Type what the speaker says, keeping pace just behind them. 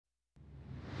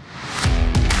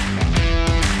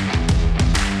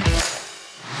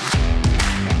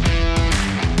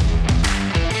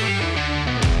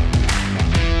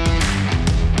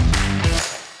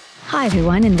Hi,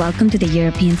 everyone, and welcome to the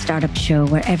European Startup Show,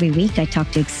 where every week I talk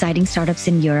to exciting startups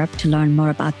in Europe to learn more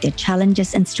about their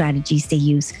challenges and strategies they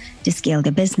use to scale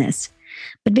their business.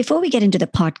 But before we get into the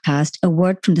podcast, a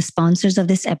word from the sponsors of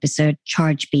this episode,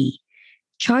 ChargeBee.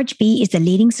 ChargeBee is the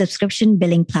leading subscription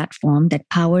billing platform that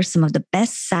powers some of the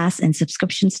best SaaS and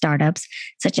subscription startups,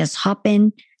 such as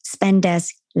Hopin,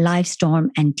 Spendesk, Livestorm,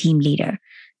 and TeamLeader.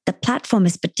 The platform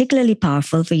is particularly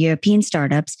powerful for European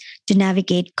startups to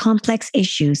navigate complex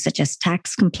issues such as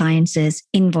tax compliances,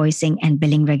 invoicing, and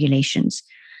billing regulations.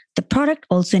 The product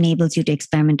also enables you to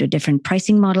experiment with different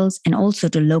pricing models and also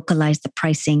to localize the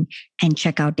pricing and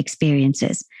checkout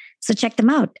experiences. So check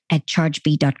them out at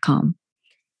chargebee.com.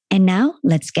 And now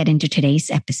let's get into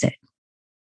today's episode.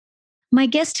 My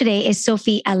guest today is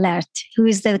Sofie Allert, who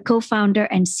is the co-founder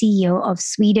and CEO of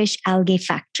Swedish Algae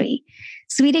Factory.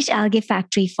 Swedish Algae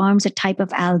Factory farms a type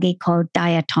of algae called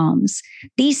diatoms.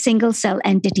 These single-cell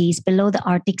entities below the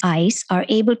Arctic ice are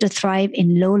able to thrive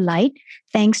in low light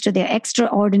thanks to their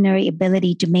extraordinary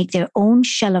ability to make their own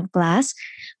shell of glass,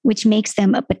 which makes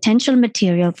them a potential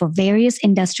material for various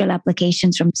industrial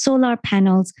applications from solar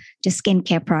panels to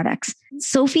skincare products.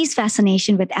 Sofie's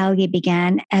fascination with algae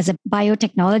began as a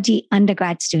biotechnology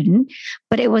undergrad student,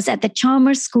 but it was at the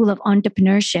Chalmers School of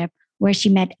Entrepreneurship where she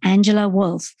met Angela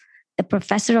Wolf, the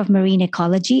professor of marine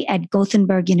ecology at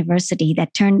Gothenburg University,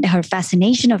 that turned her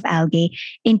fascination of algae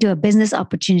into a business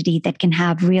opportunity that can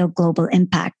have real global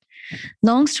impact.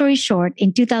 Long story short,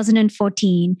 in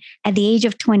 2014, at the age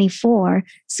of 24,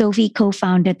 Sofie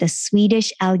co-founded the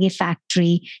Swedish Algae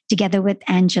Factory together with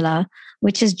Angela,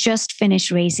 which has just finished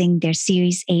raising their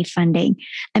Series A funding.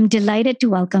 I'm delighted to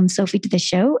welcome Sofie to the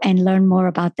show and learn more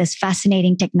about this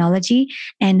fascinating technology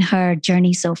and her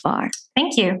journey so far.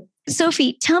 Thank you.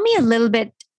 Sofie, tell me a little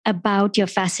bit about your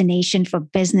fascination for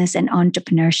business and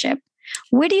entrepreneurship.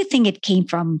 Where do you think it came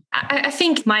from? I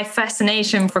think my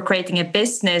fascination for creating a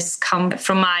business comes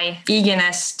from my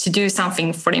eagerness to do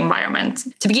something for the environment.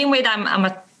 To begin with, I'm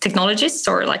a technologist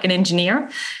or like an engineer,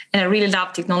 and I really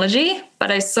love technology, but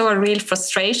I saw a real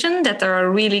frustration that there are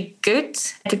really good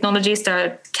technologies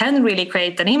that can really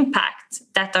create an impact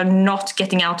that are not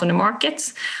getting out on the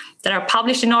market, that are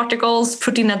published in articles,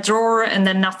 put in a drawer, and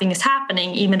then nothing is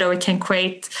happening, even though it can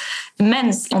create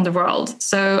immense on the world.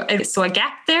 So I saw a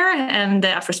gap there and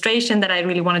a frustration that I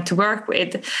really wanted to work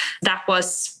with. That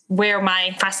was where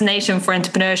my fascination for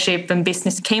entrepreneurship and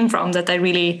business came from, that I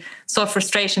really saw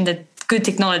frustration that good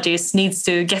technologies needs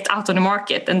to get out on the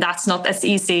market, and that's not as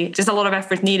easy. There's a lot of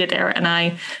effort needed there, and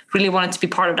I really wanted to be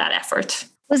part of that effort.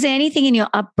 Was there anything in your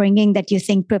upbringing that you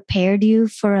think prepared you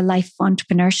for a life of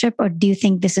entrepreneurship, or do you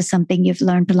think this is something you've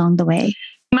learned along the way?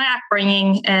 My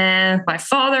upbringing, my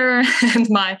father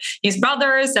and his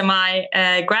brothers and my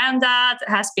granddad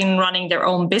has been running their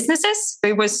own businesses.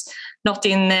 It was not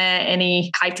in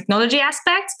any high technology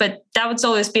aspects, but that's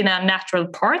always been a natural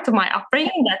part of my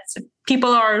upbringing, that people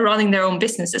are running their own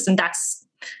businesses, and that's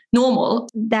normal.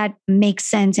 That makes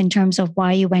sense in terms of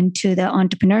why you went to the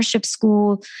entrepreneurship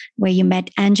school where you met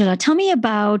Angela. Tell me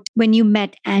about when you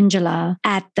met Angela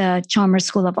at the Chalmers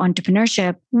School of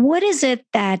Entrepreneurship. What is it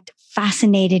that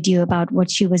fascinated you about what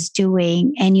she was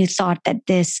doing and you thought that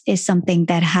this is something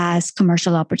that has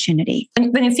commercial opportunity?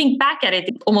 When you think back at it,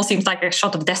 it almost seems like a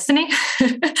shot of destiny.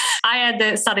 I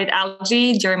had studied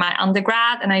algae during my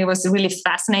undergrad, and I was really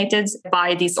fascinated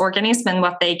by these organisms and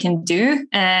what they can do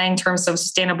in terms of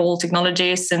sustainable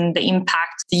technologies and the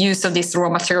impact, the use of this raw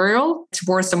material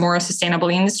towards a more sustainable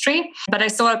industry. But I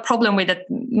saw a problem with it.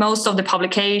 Most of the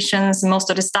publications, most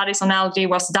of the studies on algae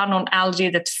was done on algae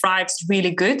that thrives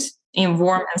really good in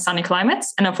warm and sunny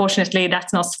climates. And unfortunately,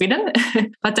 that's not Sweden.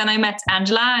 But then I met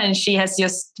Angela, and she has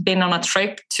just been on a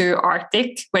trip to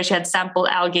Arctic where she had sampled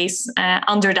algae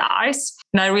under the ice.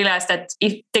 And I realized that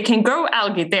if they can grow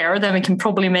algae there, then we can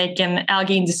probably make an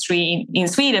algae industry in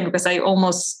Sweden, because I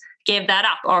almost gave that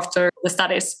up after the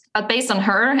studies. But based on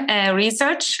her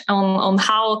research on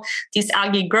how these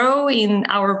algae grow in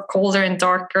our colder and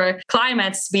darker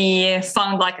climates, we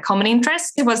found like a common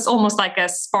interest. It was almost like a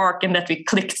spark in that we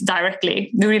clicked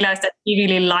directly. We realized that we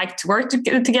really liked to work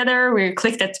together. We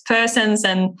clicked as persons,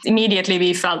 and immediately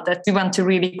we felt that we want to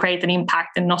really create an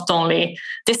impact and not only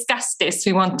discuss this,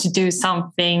 we want to do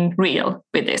something real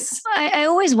with this. I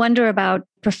always wonder about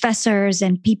professors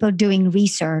and people doing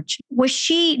research. Was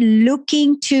she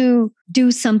looking to do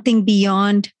something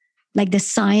beyond like the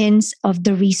science of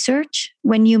the research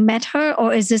when you met her?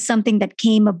 Or is this something that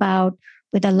came about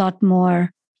with a lot more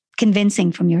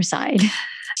convincing from your side?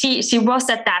 She was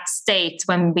at that state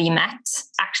when we met,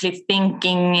 actually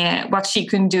thinking what she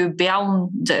could do beyond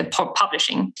the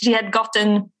publishing. She had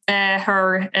gotten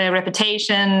her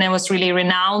reputation and was really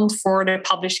renowned for the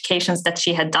publications that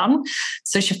she had done.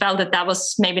 So she felt that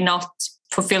was maybe not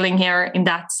fulfilling her in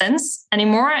that sense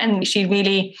anymore. And she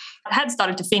really had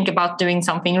started to think about doing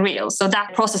something real. So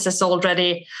that process has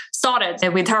already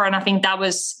started with her. And I think that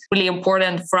was really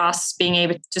important for us being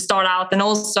able to start out. And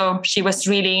also she was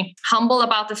really humble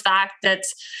about the fact that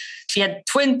she had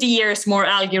 20 years more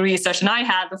algae research than I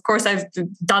had. Of course, I've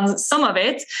done some of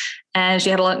it, and she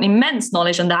had an immense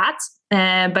knowledge on that.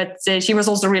 But she was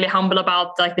also really humble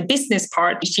about like the business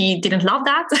part. She didn't love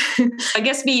that. I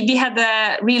guess we had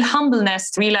a real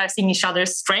humbleness, realizing each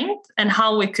other's strength and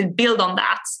how we could build on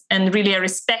that, and really a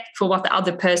respect for what the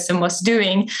other person was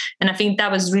doing. And I think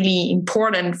that was really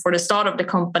important for the start of the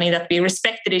company, that we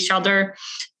respected each other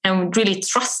and really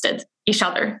trusted each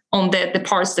other on the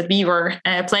parts that we were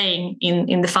playing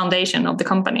in the foundation of the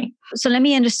company. So let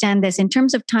me understand this. In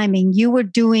terms of timing, you were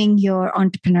doing your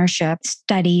entrepreneurship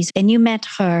studies, then you met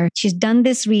her. She's done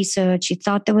this research. She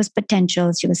thought there was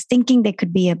potential. She was thinking there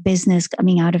could be a business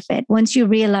coming out of it. Once you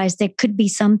realized there could be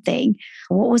something,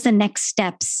 what was the next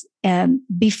steps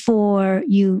before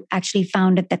you actually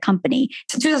founded the company?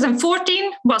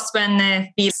 2014 was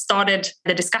when we started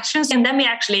the discussions. And then we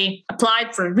actually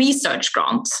applied for a research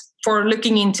grant for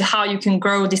looking into how you can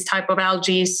grow this type of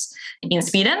algae in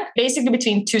Sweden. Basically,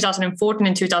 between 2014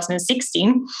 and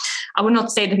 2016, I would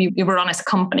not say that we were run as a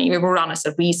company. We were run as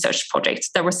a research project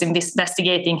that was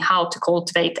investigating how to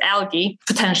cultivate algae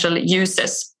potential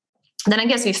uses. Then I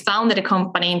guess we founded a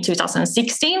company in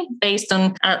 2016 based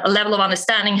on a level of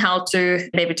understanding how to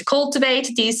be able to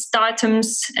cultivate these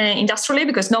items industrially,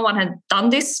 because no one had done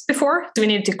this before. So we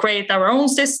needed to create our own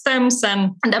systems.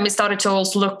 And then we started to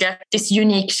also look at this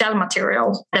unique shell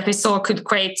material that we saw could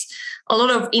create a lot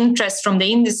of interest from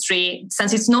the industry,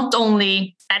 since it's not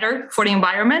only better for the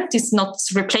environment, it's not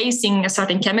replacing a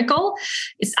certain chemical,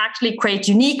 it's actually create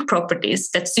unique properties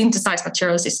that synthesized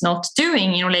materials is not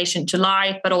doing in relation to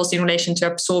light, but also in relation to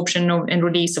absorption and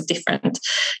release of different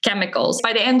chemicals.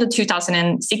 By the end of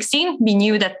 2016, we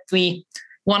knew that we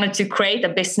wanted to create a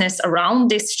business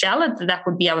around this shell. That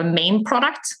would be our main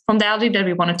product from the algae that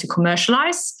we wanted to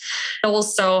commercialize.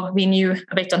 Also, we knew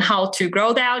a bit on how to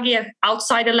grow the algae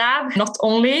outside the lab, not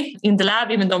only in the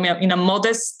lab, even though we are in a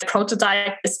modest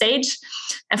prototype stage.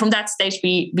 And from that stage,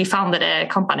 we founded a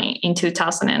company in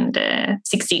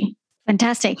 2016.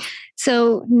 Fantastic.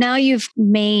 So now you've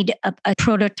made a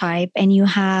prototype and you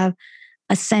have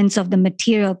a sense of the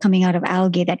material coming out of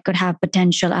algae that could have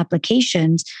potential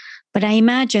applications. But I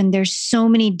imagine there's so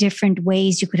many different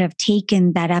ways you could have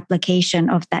taken that application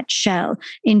of that shell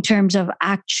in terms of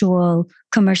actual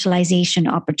commercialization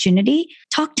opportunity.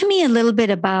 Talk to me a little bit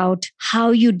about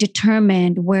how you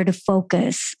determined where to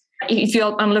focus. If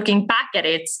I'm looking back at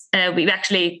it, we've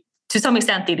actually, to some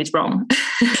extent, did it wrong.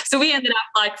 So we ended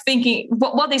up thinking,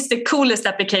 what is the coolest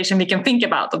application we can think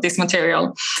about of this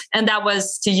material? And that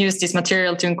was to use this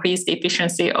material to increase the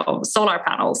efficiency of solar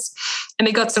panels. And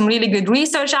we got some really good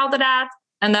research out of that.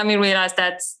 And then we realized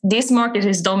that this market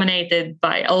is dominated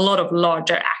by a lot of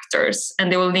larger actors,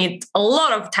 and they will need a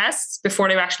lot of tests before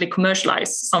they actually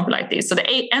commercialize something like this. So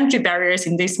the entry barriers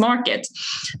in this market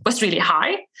was really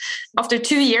high. After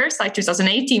 2 years, like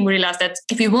 2018, we realized that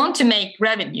if we want to make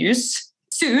revenues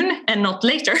soon and not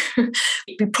later,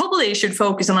 we probably should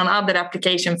focus on another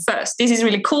application first. This is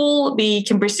really cool. We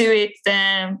can pursue it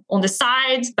on the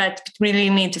side, but we really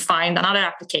need to find another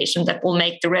application that will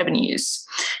make the revenues.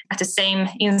 At the same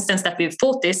instance that we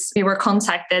thought this, we were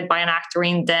contacted by an actor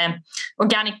in the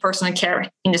organic personal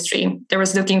care industry. They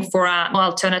was looking for an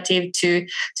alternative to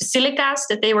silicas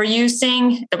that they were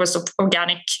using that was of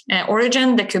organic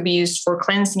origin that could be used for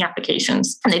cleansing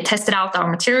applications. And they tested out our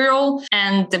material,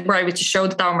 and they were able to show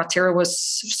that our material was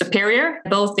superior,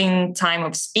 both in time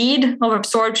of speed of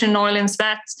absorption, oil and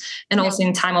sweat, and also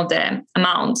in time of the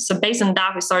amount. So based on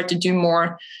that, we started to do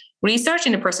more research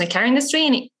in the personal care industry,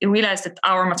 and it realized that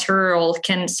our material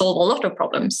can solve a lot of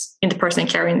problems in the personal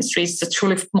care industry. It's a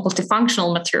truly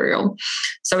multifunctional material.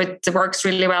 So it works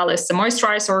really well as a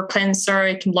moisturizer or cleanser.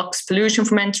 It can block pollution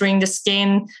from entering the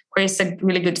skin, creates a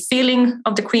really good feeling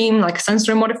of the cream, like a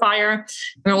sensory modifier.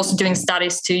 We're also doing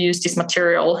studies to use this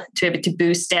material to be able to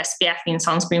boost the SPF in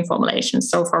sunscreen formulations.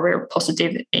 So far, we're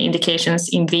positive indications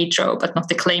in vitro, but not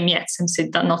the claim yet, since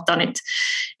we've not done it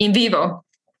in vivo.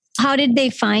 How did they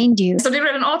find you? So they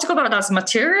read an article about us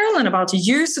material and about the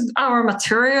use of our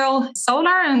material, solar,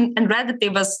 and read that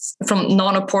it was from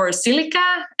nanoporous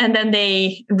silica. And then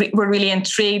they were really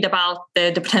intrigued about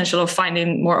the potential of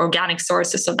finding more organic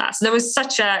sources of that. So there was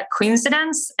such a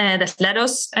coincidence that led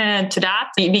us to that.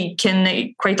 We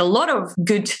can create a lot of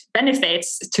good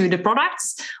benefits to the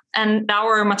products, and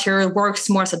our material works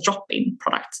more as a drop-in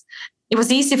product. It was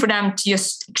easy for them to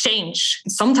just exchange,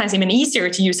 sometimes even easier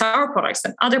to use our products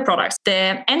than other products.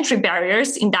 The entry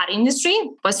barriers in that industry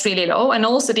was really low. And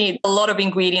also a lot of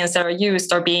ingredients that are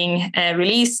used are being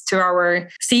released to our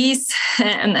seas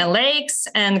and lakes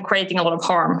and creating a lot of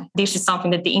harm. This is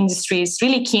something that the industry is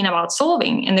really keen about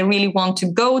solving, and they really want to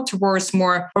go towards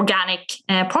more organic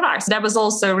products. That was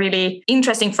also really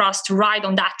interesting for us to ride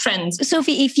on that trend.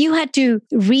 Sofie, if you had to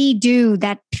redo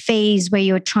that phase where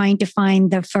you're trying to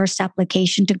find the first application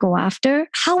to go after,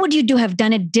 how would you have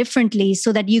done it differently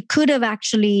so that you could have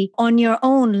actually on your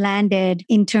own landed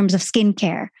in terms of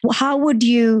skincare? How would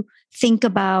you think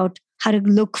about how to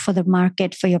look for the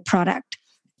market for your product?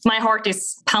 My heart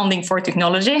is pounding for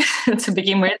technology to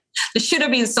begin with. There should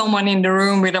have been someone in the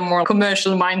room with a more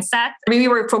commercial mindset. We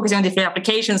were focusing on different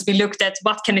applications. We looked at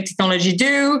what can the technology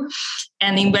do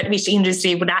and in which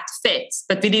industry would that fit.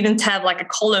 But we didn't have like a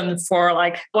column for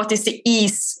like, what is the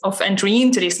ease of entering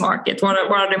into this market? What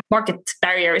are the market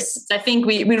barriers? I think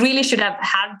we really should have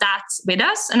had that with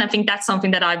us. And I think that's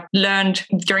something that I've learned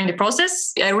during the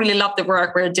process. I really love the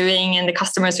work we're doing and the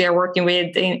customers we are working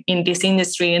with in this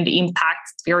industry and the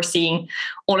impact we are seeing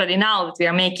already now that we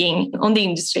are making on the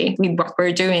industry with what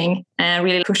we're doing and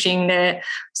really pushing the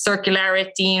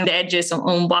circularity and the edges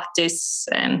on what is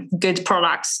good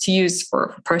products to use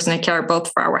for personal care,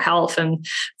 both for our health and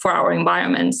for our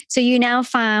environment. So you now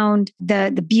found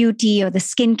the beauty or the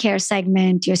skincare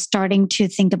segment. You're starting to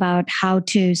think about how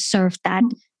to serve that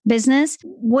business.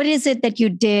 What is it that you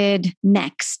did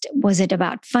next? Was it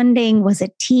about funding? Was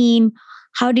it team?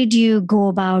 How did you go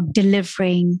about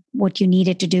delivering what you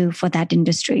needed to do for that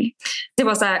industry? It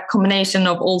was a combination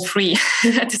of all three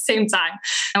at the same time.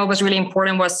 And what was really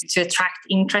important was to attract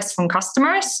interest from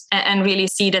customers and really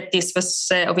see that this was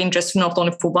of interest not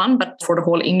only for one, but for the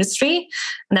whole industry.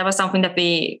 And that was something that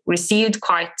we received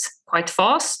quite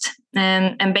fast.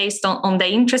 And based on the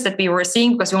interest that we were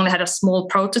seeing, because we only had a small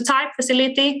prototype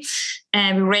facility,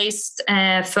 and we raised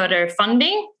further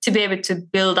funding to be able to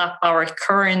build up our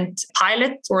current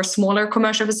pilot or smaller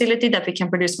commercial facility that we can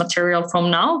produce material from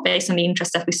now based on the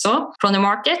interest that we saw from the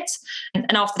market.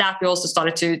 And after that, we also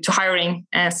started to hiring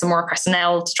some more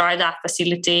personnel to drive that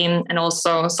facility and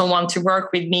also someone to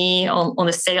work with me on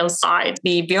the sales side.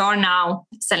 We are now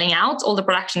selling out all the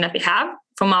production that we have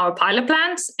from our pilot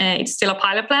plants. It's still a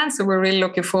pilot plant, so we're really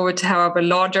looking forward to have a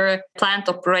larger plant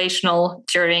operational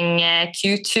during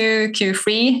Q2,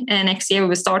 Q3 next year. We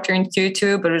will start during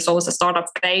Q2, but there's always a startup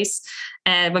phase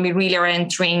when we really are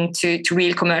entering to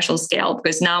real commercial scale,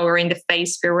 because now we're in the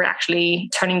phase where we're actually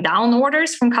turning down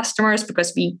orders from customers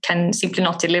because we can simply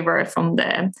not deliver from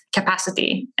the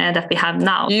capacity that we have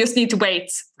now. You just need to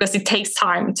wait because it takes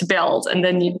time to build, and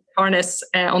then you harness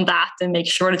on that and make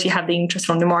sure that you have the interest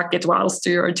from the market whilst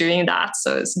you're doing that.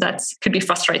 So that could be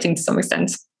frustrating to some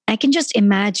extent. I can just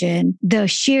imagine the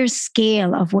sheer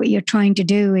scale of what you're trying to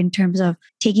do in terms of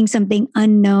taking something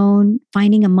unknown,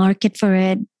 finding a market for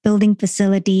it, building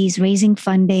facilities, raising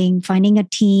funding, finding a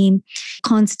team,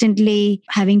 constantly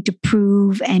having to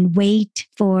prove and wait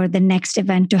for the next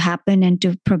event to happen and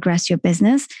to progress your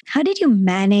business. How did you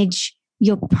manage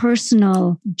your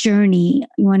personal journey?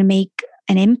 You want to make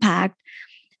an impact,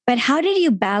 but how did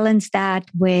you balance that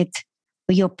with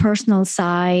your personal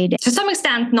side? To some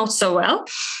extent, not so well.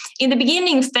 In the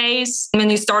beginning phase, when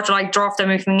you start to draft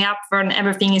everything up and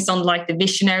everything is on the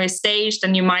visionary stage,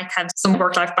 then you might have some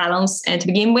work-life balance to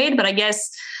begin with. But I guess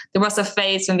there was a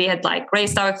phase when we had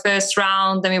raised our first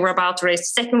round, then we were about to raise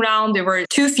the second round. There were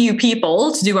too few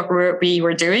people to do what we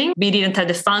were doing. We didn't have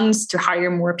the funds to hire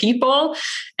more people.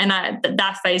 And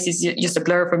that phase is just a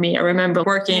blur for me. I remember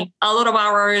working a lot of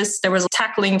hours. There was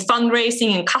tackling fundraising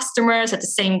and customers at the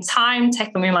same time,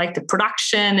 tackling the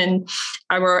production, and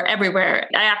I were everywhere.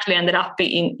 I actually ended up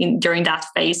during that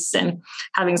phase and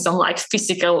having some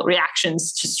physical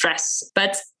reactions to stress.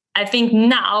 But I think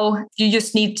now you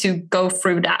just need to go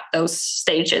through those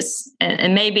stages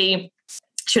and maybe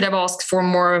should have asked for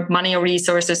more money or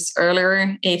resources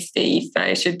earlier if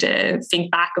I should think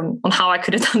back on how I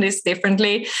could have done this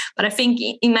differently. But I think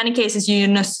in many cases, you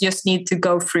just need to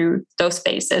go through those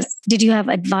phases. Did you have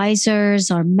advisors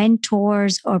or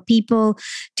mentors or people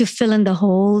to fill in the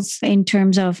holes in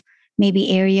terms of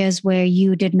maybe areas where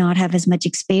you did not have as much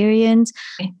experience?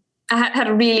 I had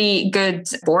a really good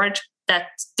board that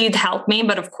did help me,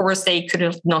 but of course they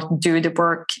could not do the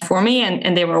work for me.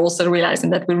 And they were also realizing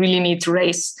that we really need to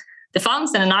raise the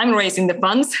funds, and then I'm raising the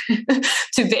funds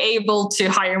to be able to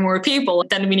hire more people.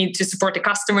 Then we need to support the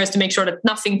customers to make sure that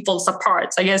nothing falls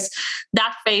apart. So I guess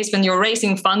that phase when you're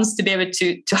raising funds to be able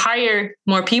to hire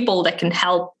more people that can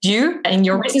help you in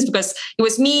your business, because it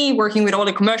was me working with all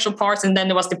the commercial parts, and then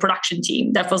there was the production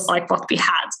team. That was like what we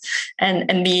had.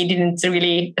 And we didn't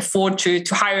really afford to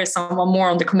hire someone more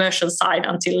on the commercial side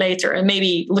until later. And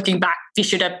maybe looking back, we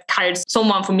should have hired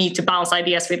someone for me to bounce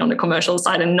ideas with on the commercial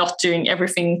side and not doing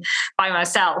everything by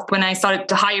myself. When I started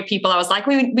to hire people, I was like,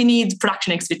 we need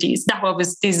production expertise.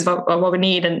 This is what we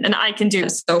need. And I can do it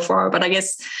so far. But I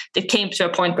guess it came to a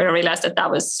point where I realized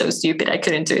that was so stupid. I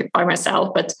couldn't do it by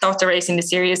myself. But after raising the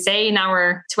Series A, now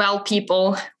we're 12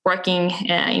 people working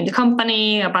in the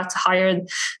company, about to hire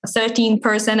a 13th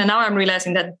person. And now I'm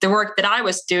realizing that the work that I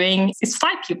was doing is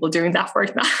 5 people doing that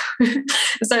work now.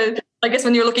 So I guess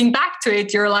when you're looking back to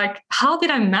it, you're like, how did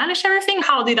I manage everything?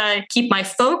 How did I keep my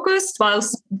focus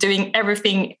whilst doing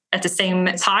everything at the same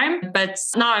time? But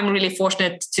now I'm really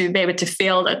fortunate to be able to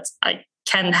feel that I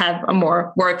can have a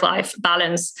more work-life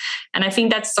balance. And I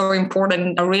think that's so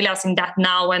important, realizing that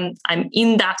now when I'm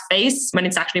in that phase, when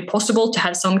it's actually possible to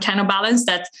have some kind of balance,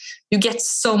 that you get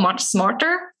so much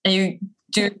smarter and you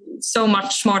do so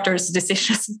much smarter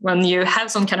decisions when you have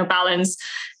some kind of balance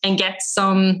and get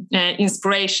some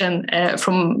inspiration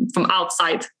from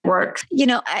outside work. You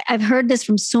know, I've heard this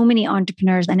from so many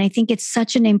entrepreneurs, and I think it's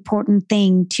such an important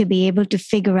thing to be able to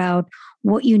figure out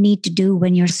what you need to do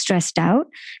when you're stressed out.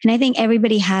 And I think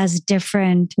everybody has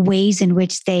different ways in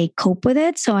which they cope with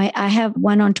it. So I have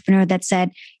one entrepreneur that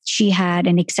said she had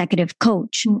an executive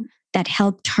coach that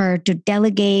helped her to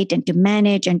delegate and to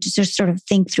manage and to just sort of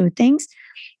think through things.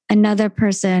 Another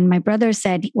person, my brother,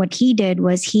 said what he did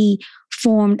was he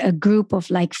formed a group of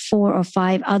like 4 or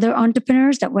 5 other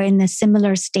entrepreneurs that were in a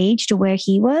similar stage to where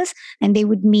he was, and they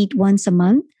would meet once a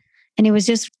month. And it was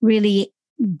just really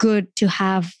good to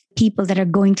have people that are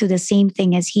going through the same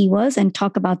thing as he was and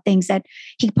talk about things that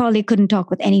he probably couldn't talk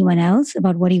with anyone else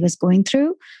about what he was going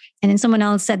through. And then someone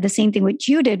else said the same thing which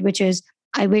you did, which is,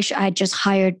 I wish I just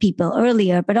hired people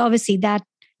earlier. But obviously that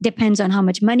depends on how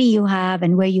much money you have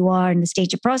and where you are in the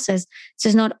stage of process. So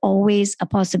it's not always a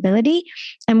possibility.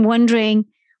 I'm wondering,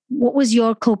 what was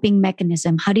your coping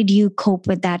mechanism? How did you cope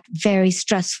with that very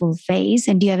stressful phase?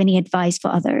 And do you have any advice for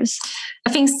others?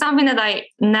 I think something that I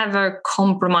never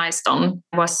compromised on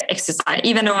was exercise.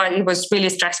 Even though it was really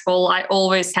stressful, I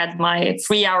always had my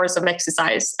 3 hours of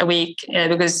exercise a week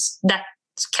because that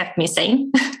kept me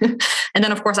sane. And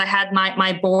then, of course, I had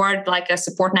my board, like a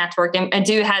support network. And I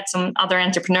do had some other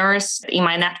entrepreneurs in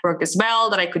my network as well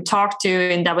that I could talk to.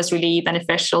 And that was really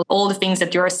beneficial. All the things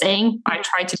that you're saying, I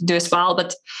tried to do as well.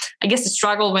 But I guess the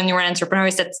struggle when you're an entrepreneur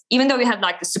is that even though you have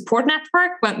like the support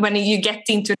network, when you get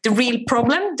into the real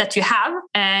problem that you have,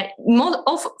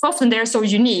 often they're so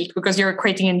unique because you're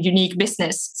creating a unique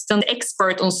business. So the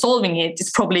expert on solving it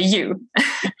is probably you.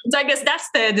 So I guess that's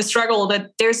the struggle,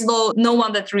 that there's no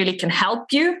one that really can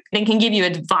help you and can give you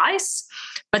advice,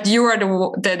 but you are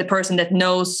the person that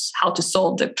knows how to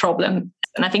solve the problem.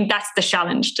 And I think that's the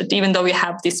challenge, that even though you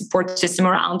have this support system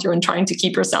around you and trying to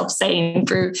keep yourself sane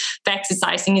through the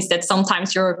exercising, is that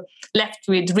sometimes you're left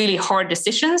with really hard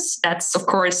decisions. That's, of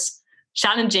course,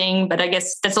 challenging, but I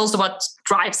guess that's also what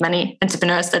drives many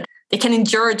entrepreneurs, that they can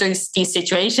endure these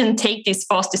situations, take these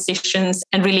fast decisions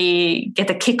and really get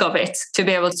a kick of it, to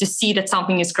be able to see that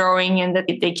something is growing and that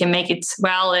they can make it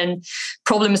well. And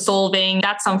problem solving,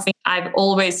 that's something I've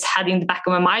always had in the back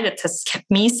of my mind that has kept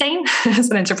me sane as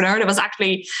an entrepreneur. It was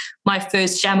actually my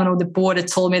first chairman of the board that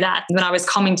told me that when I was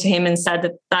coming to him and said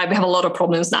that we have a lot of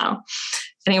problems now.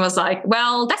 And he was like,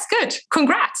 well, that's good.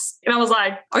 Congrats. And I was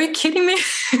like, are you kidding me?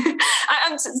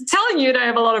 I'm telling you that I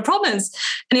have a lot of problems.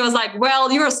 And he was like,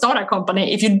 well, you're a startup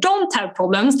company. If you don't have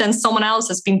problems, then someone else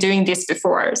has been doing this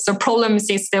before. So problems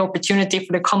is the opportunity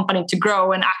for the company to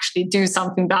grow and actually do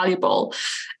something valuable.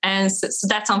 And so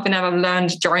that's something that I've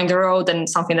learned during the road, and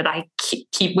something that I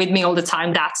keep with me all the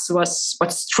time. That's what's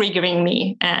triggering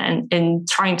me and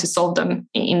trying to solve them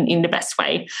in the best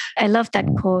way. I love that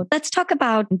quote. Let's talk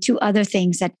about 2 other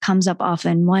things that comes up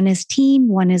often. One is team,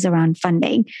 one is around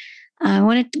funding. I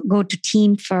wanted to go to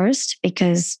team first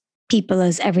because people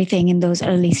is everything in those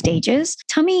early stages.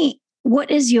 Tell me,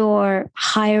 what is your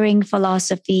hiring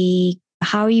philosophy?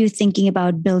 How are you thinking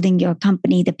about building your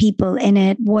company, the people in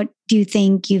it? What do you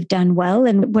think you've done well?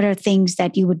 And what are things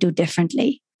that you would do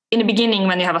differently? in the beginning,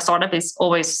 when you have a startup, it's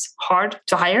always hard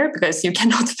to hire because you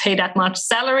cannot pay that much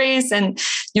salaries. And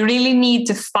you really need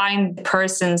to find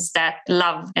persons that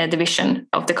love the vision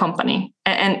of the company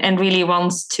and really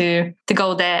wants to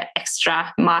go the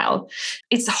extra mile.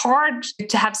 It's hard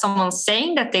to have someone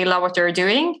saying that they love what they're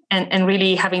doing and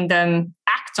really having them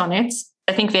act on it.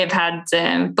 I think we've had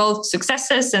both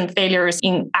successes and failures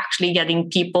in actually getting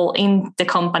people in the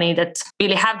company that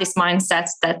really have this mindset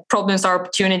that problems are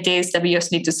opportunities that we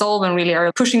just need to solve and really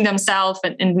are pushing themselves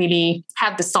and really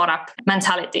have the startup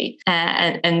mentality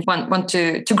and want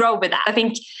to grow with that. I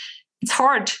think it's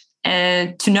hard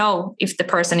to know if the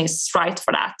person is right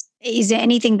for that. Is there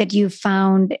anything that you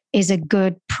found is a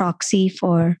good proxy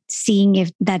for seeing if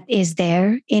that is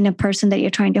there in a person that you're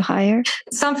trying to hire?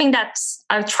 Something that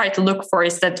I've tried to look for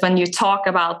is that when you talk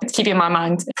about keeping in my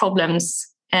mind problems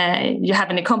you have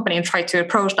in the company and try to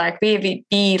approach like we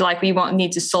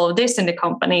need to solve this in the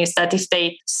company, is that if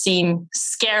they seem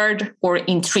scared or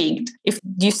intrigued, if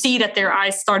you see that their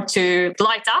eyes start to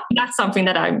light up, that's something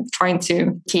that I'm trying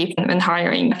to keep when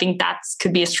hiring. I think that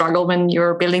could be a struggle when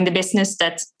you're building the business,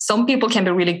 that some people can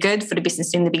be really good for the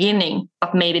business in the beginning,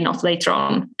 but maybe not later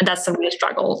on. And that's a real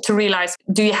struggle to realize,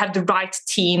 do you have the right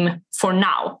team for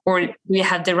now, or do you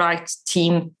have the right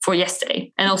team for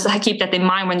yesterday? And also keep that in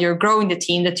mind when you're growing the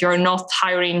team, that you're not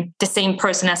hiring the same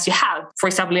person as you have. For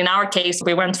example, in our case,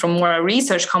 we went from more a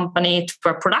research company to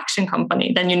a production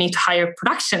company. Then you need to hire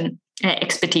production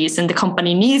expertise, and the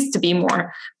company needs to be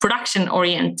more production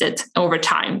oriented over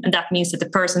time. And that means that the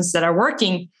persons that are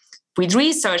working with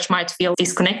research might feel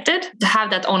disconnected. To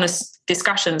have that honest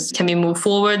discussions, can we move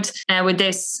forward with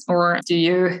this, or do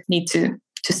you need to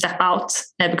step out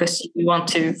because you want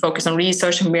to focus on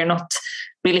research and we're not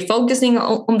really focusing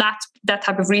on that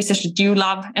type of research that you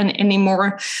love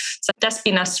anymore. So that's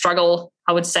been a struggle,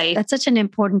 I would say. That's such an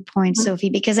important point, Sofie,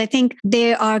 because I think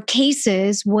there are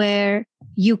cases where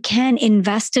you can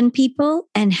invest in people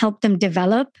and help them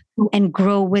develop and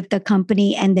grow with the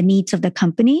company and the needs of the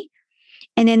company.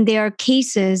 And then there are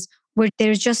cases where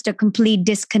there's just a complete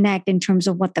disconnect in terms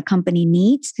of what the company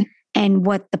needs and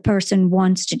what the person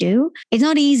wants to do. It's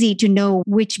not easy to know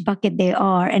which bucket they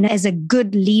are. And as a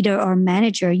good leader or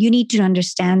manager, you need to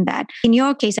understand that. In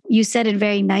your case, you said it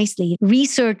very nicely,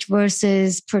 research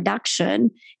versus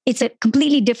production. It's a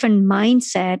completely different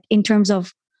mindset in terms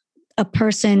of a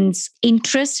person's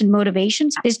interests and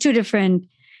motivations. There's two different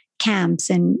camps,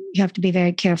 and you have to be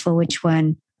very careful which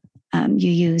one you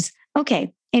use.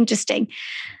 Okay, interesting.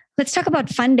 Let's talk about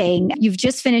funding. You've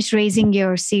just finished raising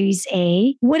your Series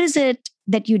A. What is it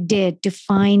that you did to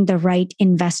find the right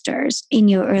investors in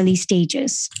your early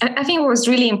stages? I think it was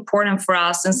really important for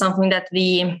us and something that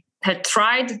we had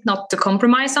tried not to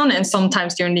compromise on. And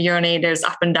sometimes during the journey, there's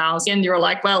up and downs. And you're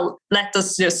like, well, let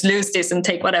us just lose this and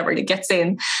take whatever it gets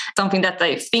in. Something that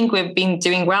I think we've been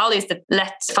doing well is that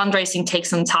let fundraising take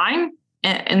some time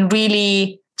and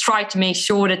really try to make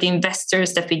sure that the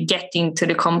investors that we get into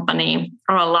the company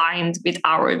are aligned with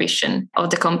our vision of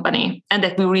the company and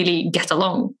that we really get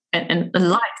along and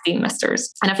like the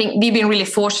investors. And I think we've been really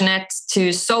fortunate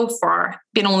to so far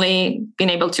been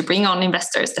able to bring on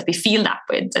investors that we feel that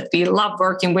with, that we love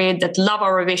working with, that love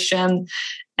our vision,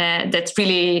 that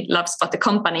really loves what the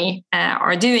company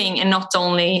are doing, and not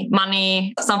only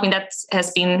money. Something that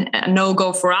has been a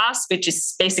no-go for us, which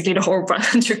is basically the whole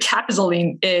venture capital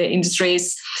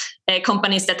industries,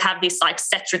 companies that have this like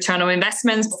set return on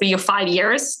investments 3 or 5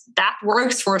 years. That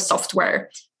works for software,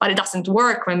 but it doesn't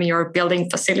work when you're building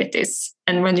facilities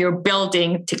and when you're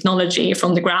building technology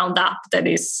from the ground up that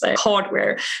is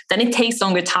hardware. Then it takes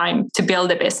longer time to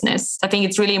build a business. I think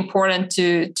it's really important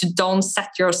to don't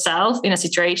set yourself in a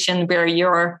situation where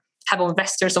you're have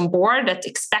investors on board that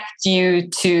expect you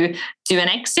to do an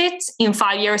exit in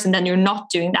 5 years, and then you're not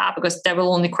doing that, because that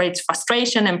will only create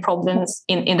frustration and problems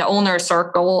in the owner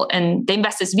circle. And the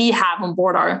investors we have on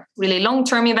board are really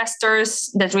long-term investors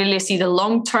that really see the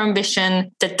long-term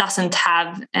vision, that doesn't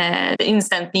have the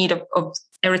instant need of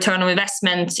a return on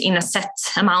investment in a set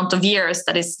amount of years,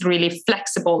 that is really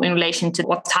flexible in relation to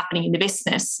what's happening in the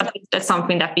business. I think that's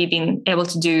something that we've been able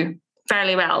to do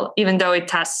fairly well, even though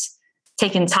it has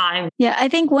taken time. Yeah, I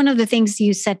think one of the things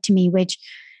you said to me, which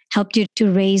helped you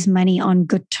to raise money on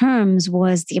good terms,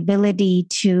 was the ability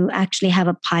to actually have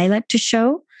a pilot to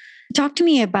show. Talk to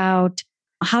me about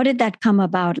how did that come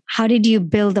about? How did you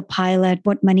build a pilot?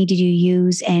 What money did you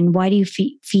use? And why do you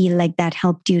feel like that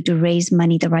helped you to raise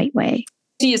money the right way?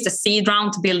 used a seed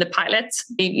round to build a pilot.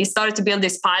 We started to build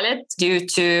this pilot due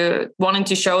to wanting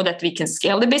to show that we can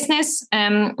scale the business,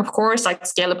 of course, like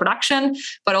scale the production,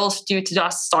 but also due to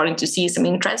us starting to see some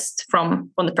interest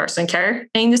from the personal care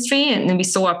industry. And then we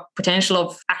saw a potential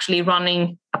of actually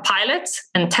running a pilot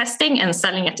and testing and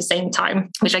selling at the same time,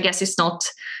 which I guess is not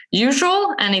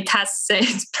usual. And it has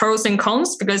its pros and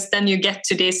cons, because then you get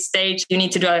to this stage, you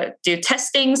need to do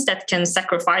testings that can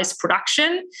sacrifice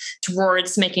production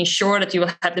towards making sure that you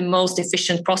will have the most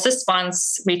efficient process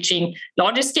once reaching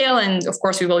larger scale. And of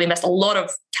course, we will invest a lot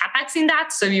of capex in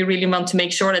that. So you really want to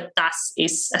make sure that that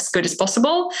is as good as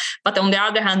possible. But on the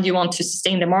other hand, you want to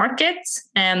sustain the market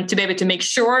and to be able to make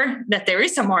sure that there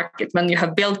is a market when you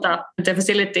have built up the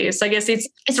facility. So I guess it's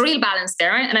a real balance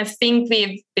there. And I think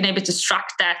we've been able to struck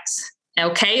that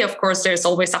okay. Of course, there's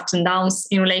always ups and downs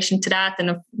in relation to that.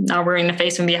 And now we're in a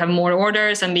phase when we have more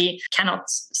orders and we cannot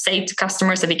say to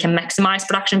customers that we can maximize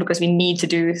production because we need to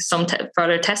do some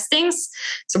further testings.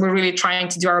 So we're really trying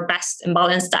to do our best and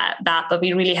balance that. But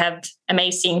we really have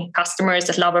amazing customers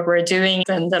that love what we're doing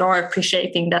and that are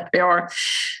appreciating that we are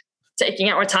taking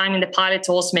our time in the pilot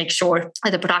to also make sure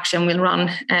that the production will run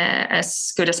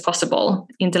as good as possible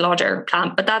in the larger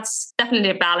plant. But that's definitely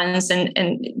a balance and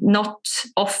not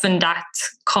often that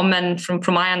common from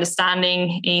my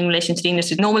understanding in relation to the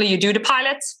industry. Normally you do the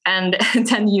pilot and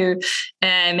then you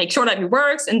make sure that it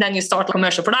works and then you start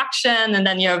commercial production and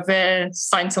then you have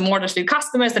signed some orders with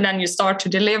customers and then you start to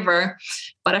deliver.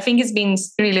 But I think it's been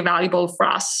really valuable for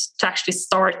us to actually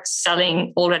start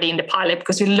selling already in the pilot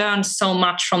because we learned so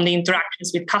much from the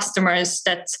interactions with customers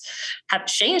that have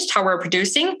changed how we're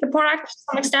producing the product to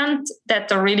some extent,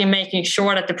 that are really making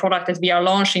sure that the product that we are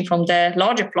launching from the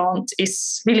larger plant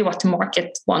is really what the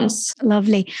market wants.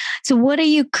 Lovely. So what are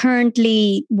you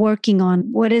currently working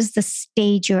on? What is the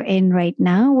stage you're in right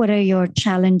now? What are your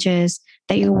challenges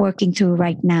that you're working through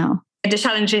right now? The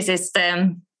challenges is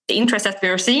the interest that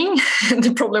we're seeing,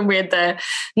 the problem with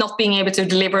not being able to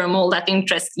deliver on all that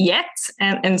interest yet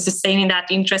and sustaining that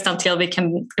interest until we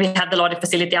have the larger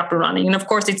facility up and running. And of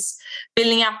course, it's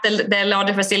building up the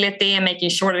larger facility and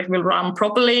making sure that it will run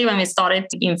properly when we started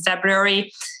in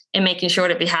February and making sure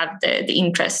that we have the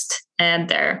interest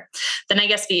there. Then I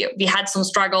guess we had some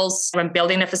struggles when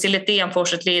building a facility,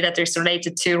 unfortunately, that is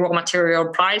related to raw material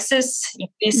prices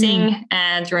increasing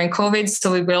during COVID.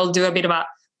 So we will do a bit of a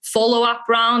follow-up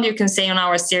round, you can say, on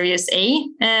our Series A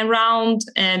round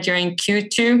during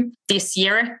Q2 this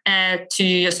year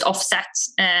to just offset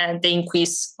the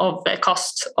increase of the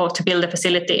cost to build a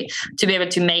facility, to be able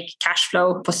to make cash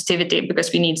flow positivity,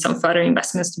 because we need some further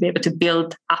investments to be able to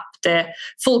build up the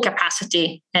full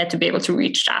capacity to be able to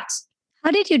reach that. How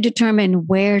did you determine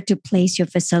where to place your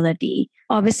facility?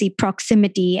 Obviously,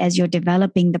 proximity as you're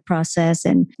developing the process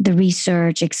and the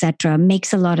research, etc.,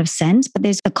 makes a lot of sense, but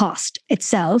there's the cost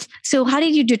itself. So how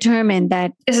did you determine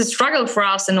that? It's a struggle for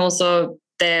us, and also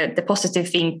the positive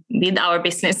thing with our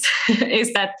business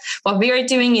is that what we are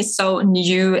doing is so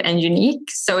new and unique.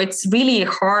 So it's really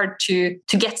hard to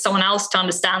get someone else to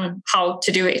understand how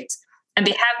to do it. And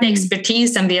we have the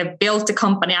expertise and we have built the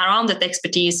company around that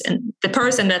expertise. And the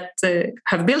person that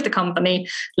have built the company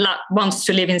wants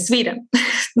to live in Sweden.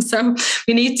 So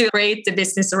we need to create the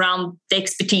business around the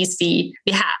expertise we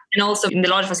have. And also in the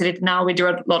large facility now, we do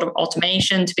a lot of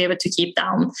automation to be able to keep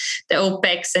down the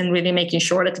OPEX and really making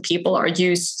sure that the people are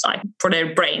used for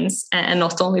their brains and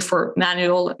not only for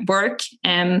manual work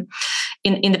in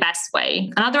the best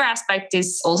way. Another aspect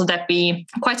is also that we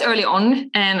quite early on,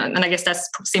 and I guess that's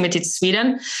proximity to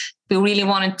Sweden, we really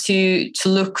wanted to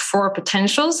look for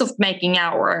potentials of making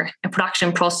our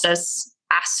production process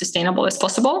as sustainable as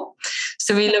possible.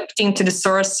 So we looked into the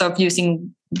source of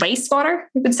using wastewater,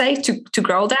 we could say, to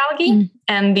grow the algae.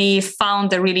 And we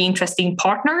found a really interesting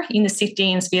partner in the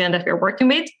city in Sweden that we're working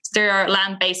with. They're a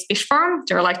land-based fish farm.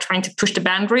 They're trying to push the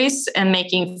boundaries and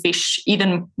making fish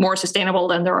even more sustainable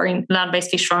than there are in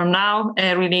land-based fish farm now,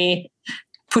 really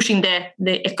pushing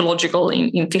the ecological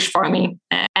in fish farming.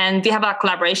 And we have a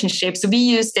collaboration. So we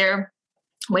use their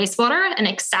wastewater and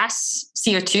excess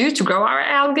CO2 to grow our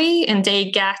algae, and they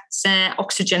get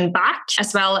oxygen back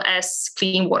as well as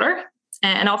clean water.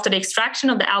 And after the extraction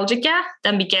of the algae,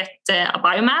 then we get a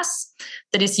biomass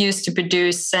that is used to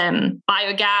produce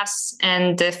biogas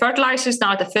and fertilizers.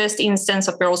 Now, at the first instance,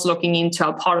 we're also looking into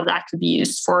how part of that could be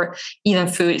used for even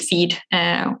feed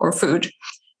or food.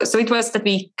 So it was that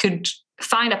we could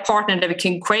find a partner that we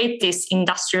can create this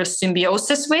industrial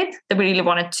symbiosis with, that we really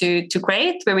wanted to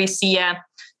create, where we see a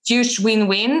huge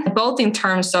win-win, both in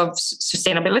terms of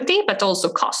sustainability, but also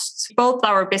costs. Both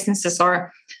our businesses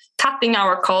are cutting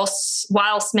our costs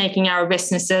whilst making our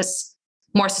businesses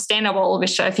more sustainable,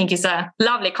 which I think is a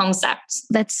lovely concept.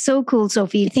 That's so cool,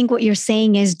 Sofie. I think what you're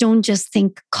saying is don't just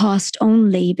think cost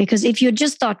only, because if you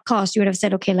just thought cost, you would have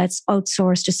said, okay, let's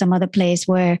outsource to some other place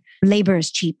where labor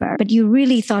is cheaper. But you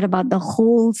really thought about the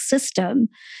whole system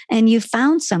and you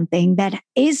found something that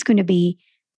is going to be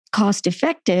cost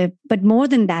effective. But more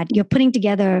than that, you're putting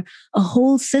together a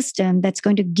whole system that's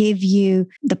going to give you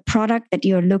the product that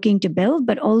you're looking to build,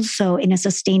 but also in a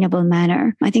sustainable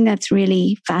manner. I think that's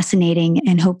really fascinating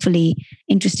and hopefully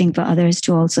interesting for others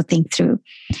to also think through.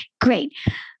 Great.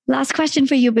 Last question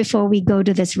for you before we go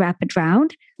to this rapid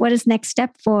round. What is next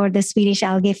step for the Swedish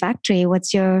Algae factory?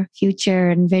 What's your future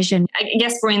and vision? I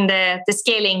guess we're in the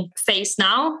scaling phase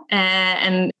now,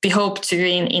 and we hope to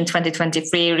in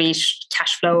 2023 reach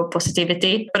cash flow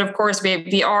positivity. But of course,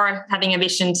 we are having a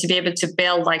vision to be able to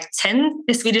build like 10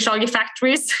 Swedish algae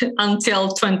factories until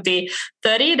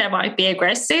 2030. That might be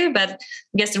aggressive, but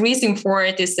I guess the reason for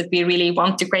it is that we really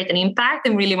want to create an impact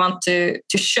and really want to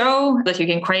show that you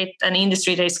can create an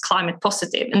industry that is climate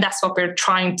positive. And that's what we're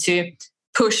trying to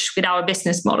push with our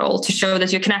business model, to show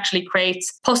that you can actually create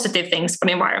positive things for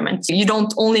the environment. You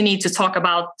don't only need to talk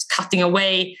about cutting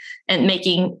away and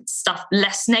making stuff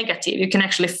less negative. You can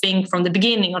actually think from the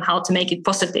beginning on how to make it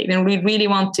positive. And we really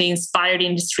want to inspire the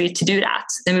industry to do that.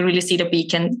 And we really see that we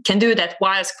can do that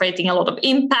whilst creating a lot of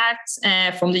impact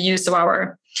from the use of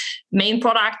our main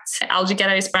product, Algae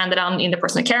that is branded on in the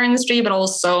personal care industry, but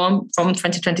also from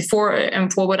 2024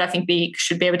 and forward, I think we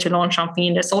should be able to launch something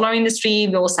in the solar industry.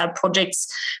 We also have projects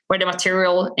where the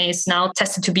material is now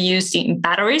tested to be used in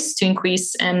batteries to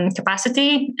increase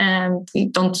capacity. And we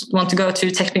don't want to go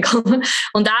too technical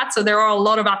on that. So there are a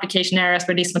lot of application areas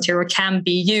where this material can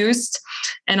be used.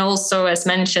 And also, as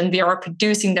mentioned, we are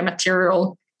producing the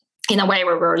material in a way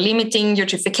where we're limiting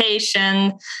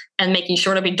eutrophication and making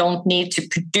sure that we don't need to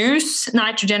produce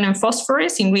nitrogen and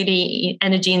phosphorus in really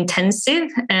energy intensive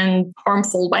and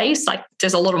harmful ways. Like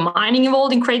there's a lot of mining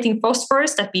involved in creating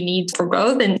phosphorus that we need for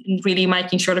growth, and really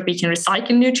making sure that we can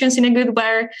recycle nutrients in a good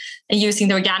way and using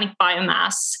the organic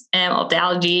biomass of the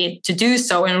algae to do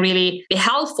so and really be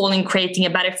helpful in creating a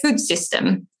better food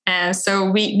system. And so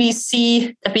we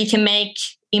see that we can make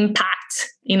impact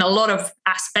in a lot of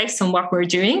aspects on what we're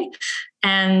doing.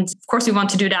 And of course, we want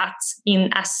to do that in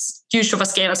as huge of a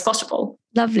scale as possible.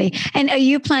 Lovely. And are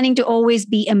you planning to always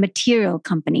be a material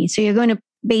company? So you're going to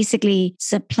basically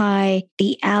supply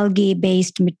the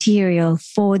algae-based material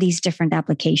for these different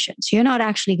applications. You're not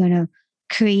actually going to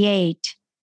create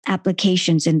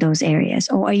applications in those areas.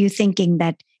 Or are you thinking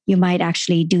that you might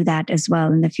actually do that as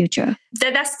well in the future?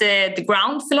 That's the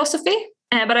ground philosophy.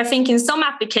 But I think in some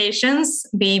applications,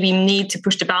 we need to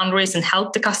push the boundaries and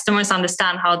help the customers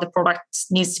understand how the product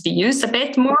needs to be used a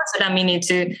bit more. So then we need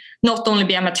to not only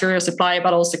be a material supplier,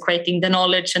 but also creating the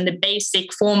knowledge and the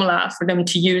basic formula for them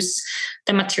to use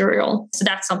the material. So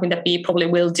that's something that we probably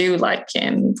will do, like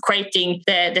creating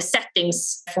the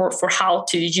settings for how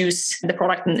to use the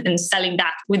product and selling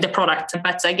that with the product.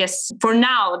 But I guess for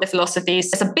now, the philosophy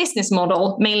is as a business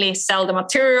model, mainly sell the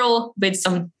material with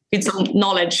some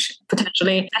knowledge,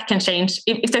 potentially. That can change.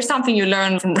 If there's something you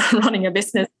learn from running a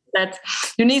business, that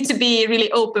you need to be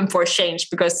really open for change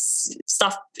because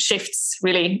stuff shifts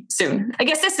really soon. I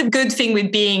guess that's a good thing with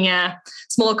being a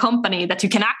small company, that you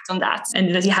can act on that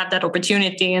and that you have that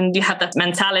opportunity and you have that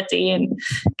mentality. And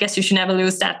I guess you should never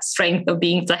lose that strength of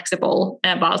being flexible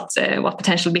about what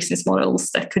potential business models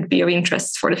that could be of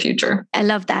interest for the future. I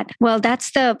love that. Well,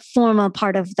 that's the formal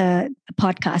part of the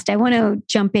podcast. I want to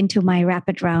jump into my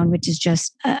rapid round, which is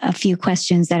just a few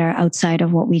questions that are outside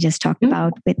of what we just talked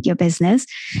about with your business.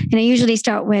 And I usually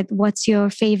start with, what's your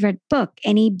favorite book?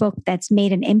 Any book that's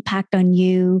made an impact on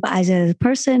you as a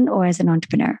person or as an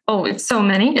entrepreneur? Oh, it's so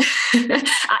many.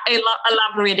 I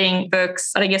love reading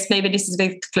books. But I guess maybe this is a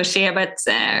bit cliche, but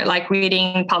like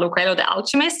reading Paulo Coelho, The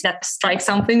Alchemist, that strikes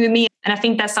something with me. And I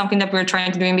think that's something that we're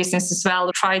trying to do in business as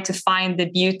well. Try to find the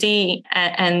beauty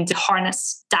and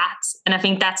harness that. And I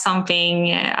think that's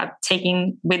something I've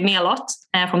taken with me a lot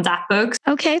from that book.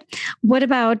 Okay. What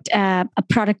about a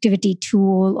productivity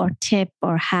tool or tip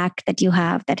or hack that you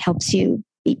have that helps you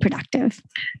be productive?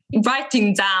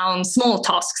 Writing down small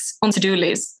tasks on to-do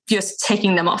lists, just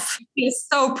taking them off. It's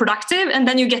so productive. And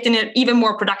then you get in an even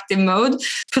more productive mode.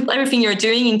 Put everything you're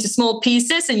doing into small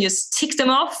pieces and just tick them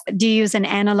off. Do you use an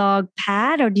analog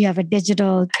pad or do you have a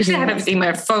digital? Actually, I have everything in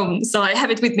my phone. So I have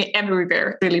it with me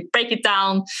everywhere. Really break it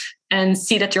down and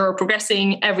see that you're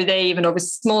progressing every day, even though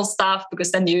it's small stuff,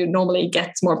 because then you normally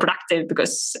get more productive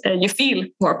because you feel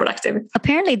more productive.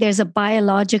 Apparently, there's a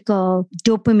biological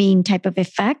dopamine type of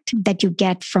effect that you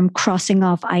get from crossing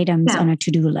off items on a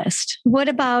to-do list. What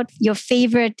about your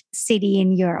favorite city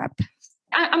in Europe?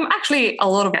 I'm actually a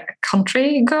lot of a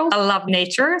country girl. I love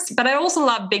nature, but I also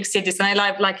love big cities and I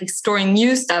love like exploring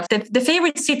new stuff. The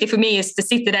favorite city for me is the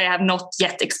city that I have not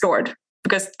yet explored,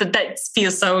 because that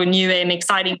feels so new and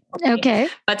exciting. Okay.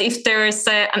 But if there's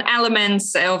an element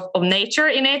of nature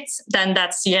in it, then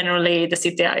that's generally the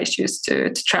city I choose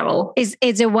to travel. Is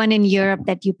there one in Europe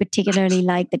that you particularly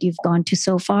like that you've gone to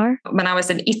so far? When I was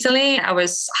in Italy, I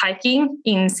was hiking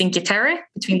in Cinque Terre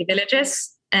between the villages.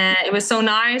 It was so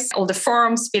nice, all the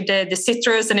farms with the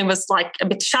citrus, and it was like a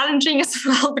bit challenging as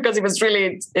well because it was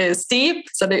really steep.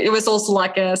 So it was also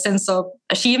like a sense of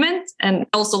achievement, and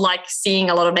also like seeing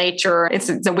a lot of nature. It's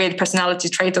a weird personality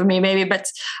trait of me maybe, but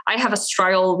I have a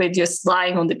struggle with just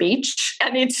lying on the beach. I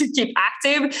need to keep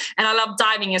active, and I love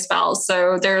diving as well.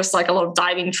 So there's like a lot of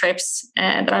diving trips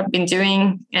that I've been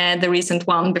doing. The recent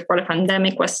one before the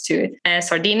pandemic was to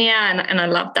Sardinia, and I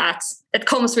love that. It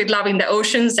comes with loving the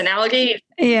oceans and algae.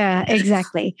 Yeah,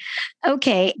 exactly.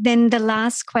 Okay, then the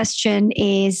last question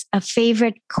is a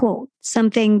favorite quote,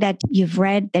 something that you've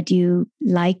read that you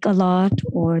like a lot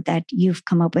or that you've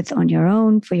come up with on your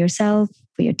own for yourself,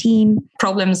 for your team.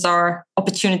 Problems are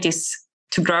opportunities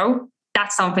to grow.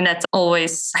 That's something that's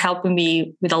always helping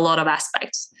me with a lot of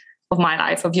aspects of my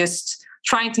life, of just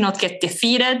trying to not get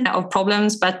defeated of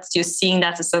problems, but just seeing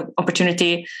that as an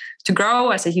opportunity to grow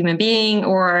as a human being,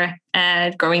 or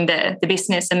growing the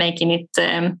business and making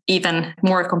it even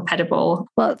more compatible.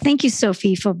 Well, thank you,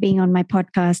 Sofie, for being on my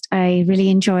podcast. I really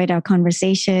enjoyed our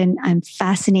conversation. I'm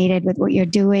fascinated with what you're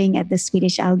doing at the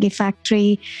Swedish Algae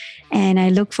Factory, and I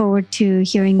look forward to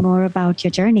hearing more about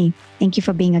your journey. Thank you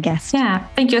for being a guest. Yeah,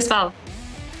 thank you as well.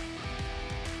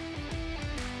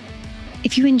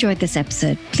 If you enjoyed this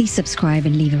episode, please subscribe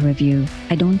and leave a review.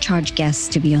 I don't charge guests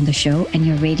to be on the show, and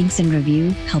your ratings and review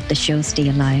help the show stay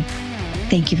alive.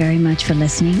 Thank you very much for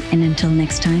listening, and until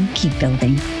next time, keep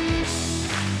building.